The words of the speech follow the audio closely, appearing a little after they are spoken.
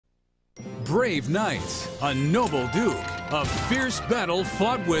brave knights, a noble duke, a fierce battle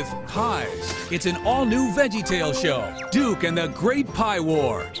fought with pies. It's an all-new VeggieTales show, Duke and the Great Pie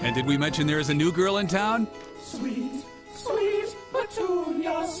War. And did we mention there is a new girl in town? Sweet, sweet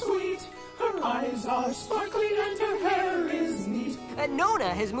Petunia, sweet. Her eyes are sparkly and her hair is neat. Nona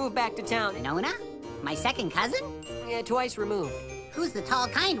has moved back to town. Nona? My second cousin? Yeah, twice removed. Who's the tall,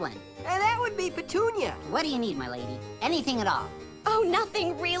 kind one? That would be Petunia. What do you need, my lady? Anything at all? Oh,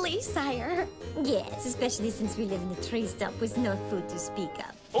 nothing really, sire. Yes, especially since we live in a tree stump with no food to speak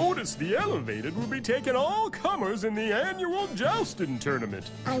of. Otis the Elevated will be taking all comers in the annual jousting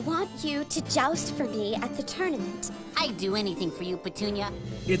tournament. I want you to joust for me at the tournament. I'd do anything for you, Petunia.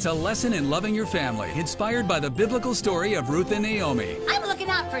 It's a lesson in loving your family, inspired by the biblical story of Ruth and Naomi. I'm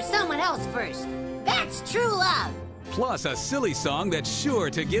looking out for someone else first. That's true love. Plus a silly song that's sure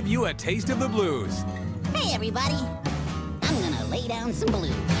to give you a taste of the blues. Hey, everybody. I'm gonna lay down some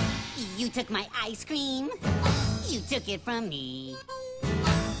blues. You took my ice cream. You took it from me.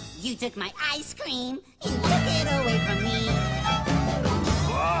 You took my ice cream. You took it away from me.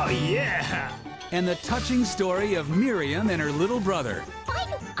 Oh, yeah! And the touching story of Miriam and her little brother. Why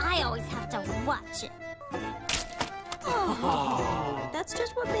do I always have to watch it? Oh, that's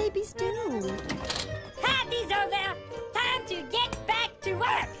just what babies do. Party's over! Time to get back to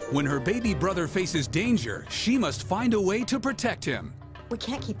work! When her baby brother faces danger, she must find a way to protect him. We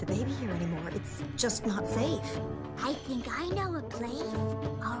can't keep the baby here anymore. It's just not safe. I think I know a place.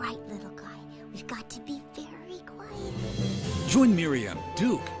 All right, little guy. We've got to be very quiet. Join Miriam,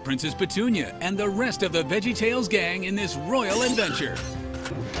 Duke, Princess Petunia, and the rest of the VeggieTales gang in this royal adventure.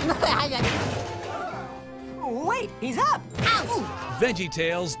 Wait, he's up! Ouch!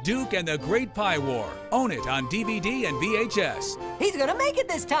 VeggieTales, Duke and the Great Pie War. Own it on DVD and VHS. He's gonna make it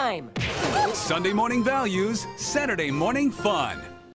this time! Sunday morning values, Saturday morning fun.